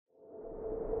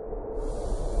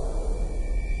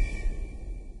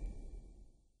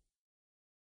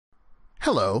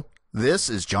Hello, this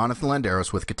is Jonathan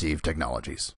Landeros with KETIV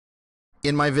Technologies.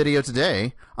 In my video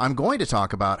today, I'm going to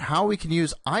talk about how we can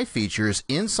use iFeatures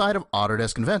inside of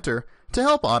Autodesk Inventor to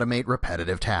help automate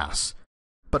repetitive tasks.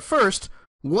 But first,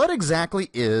 what exactly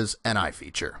is an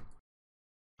iFeature?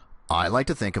 I like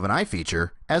to think of an iFeature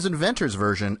as Inventor's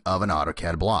version of an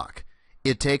AutoCAD block.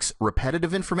 It takes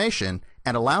repetitive information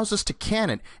and allows us to can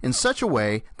it in such a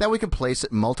way that we can place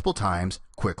it multiple times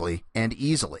quickly and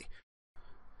easily.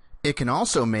 It can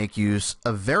also make use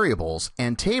of variables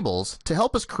and tables to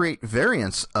help us create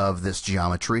variants of this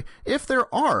geometry if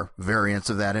there are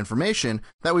variants of that information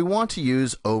that we want to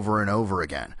use over and over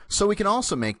again. So we can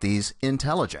also make these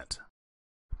intelligent.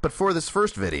 But for this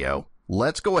first video,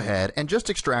 let's go ahead and just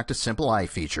extract a simple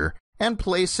iFeature and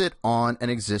place it on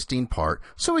an existing part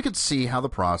so we can see how the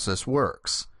process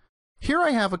works. Here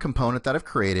I have a component that I've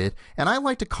created, and I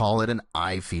like to call it an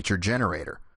iFeature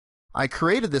generator. I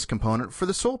created this component for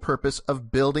the sole purpose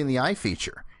of building the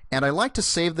iFeature, and I like to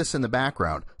save this in the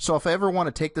background, so if I ever want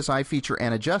to take this iFeature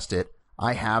and adjust it,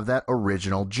 I have that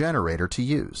original generator to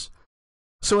use.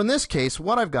 So in this case,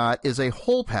 what I've got is a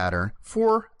hole pattern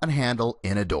for a handle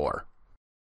in a door.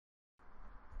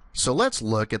 So let's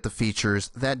look at the features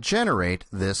that generate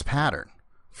this pattern.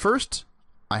 First,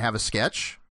 I have a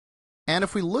sketch, and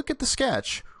if we look at the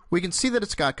sketch, we can see that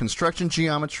it's got construction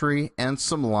geometry and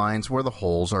some lines where the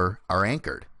holes are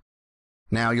anchored.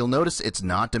 Now you'll notice it's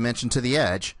not dimensioned to the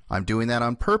edge. I'm doing that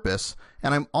on purpose,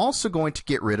 and I'm also going to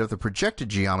get rid of the projected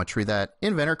geometry that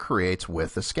Inventor creates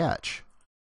with the sketch.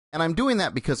 And I'm doing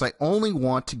that because I only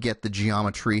want to get the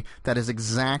geometry that is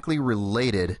exactly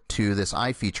related to this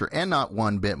iFeature and not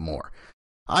one bit more.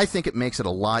 I think it makes it a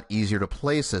lot easier to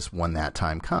place this when that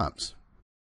time comes.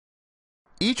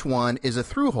 Each one is a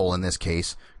through hole in this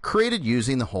case, created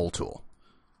using the hole tool.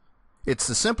 It's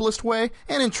the simplest way,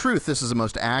 and in truth, this is the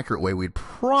most accurate way we'd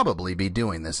probably be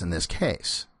doing this in this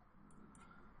case.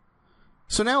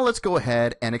 So now let's go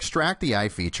ahead and extract the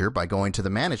iFeature by going to the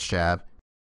Manage tab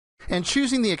and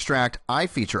choosing the Extract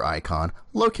iFeature icon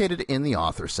located in the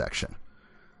Author section.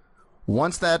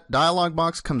 Once that dialog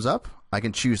box comes up, I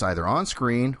can choose either on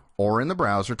screen or in the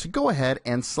browser to go ahead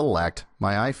and select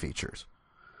my iFeatures.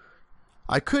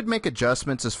 I could make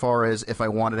adjustments as far as if I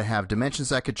wanted to have dimensions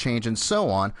that could change and so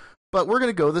on, but we're going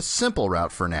to go the simple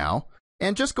route for now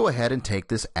and just go ahead and take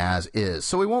this as is,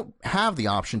 so we won't have the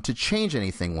option to change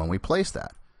anything when we place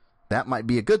that. That might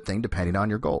be a good thing depending on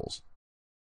your goals.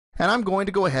 And I'm going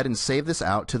to go ahead and save this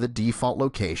out to the default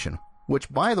location, which,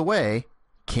 by the way,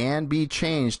 can be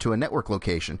changed to a network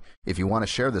location if you want to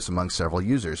share this among several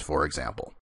users, for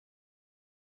example.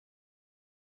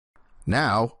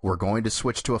 Now, we're going to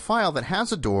switch to a file that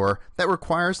has a door that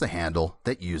requires the handle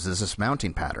that uses this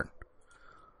mounting pattern.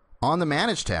 On the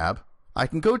Manage tab, I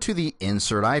can go to the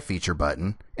Insert iFeature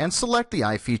button and select the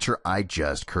iFeature I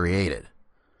just created.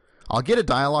 I'll get a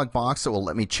dialog box that will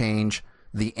let me change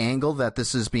the angle that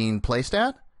this is being placed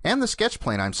at and the sketch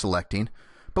plane I'm selecting,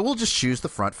 but we'll just choose the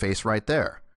front face right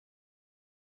there.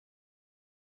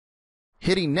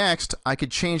 Hitting Next, I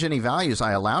could change any values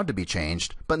I allowed to be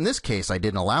changed, but in this case I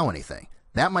didn't allow anything.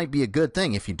 That might be a good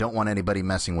thing if you don't want anybody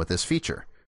messing with this feature.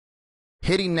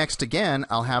 Hitting Next again,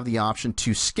 I'll have the option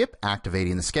to skip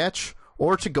activating the sketch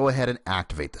or to go ahead and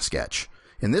activate the sketch.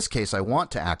 In this case, I want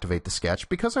to activate the sketch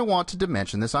because I want to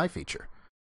dimension this iFeature.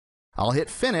 I'll hit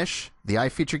Finish, the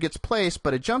iFeature gets placed,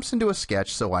 but it jumps into a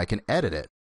sketch so I can edit it.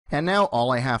 And now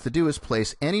all I have to do is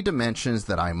place any dimensions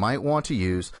that I might want to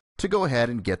use to go ahead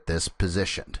and get this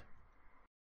positioned.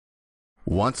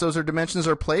 Once those dimensions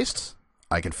are placed,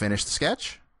 I can finish the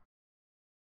sketch,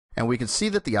 and we can see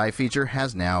that the iFeature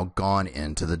has now gone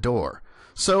into the door.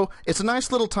 So it's a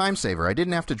nice little time saver. I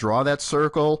didn't have to draw that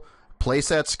circle, place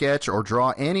that sketch, or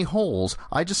draw any holes.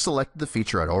 I just selected the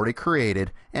feature I'd already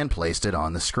created and placed it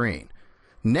on the screen.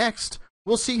 Next,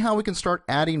 we'll see how we can start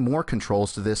adding more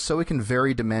controls to this so we can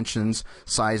vary dimensions,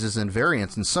 sizes, and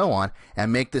variants and so on,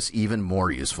 and make this even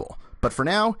more useful. But for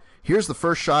now, here's the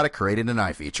first shot at creating an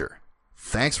iFeature.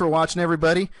 Thanks for watching,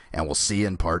 everybody, and we'll see you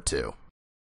in part 2.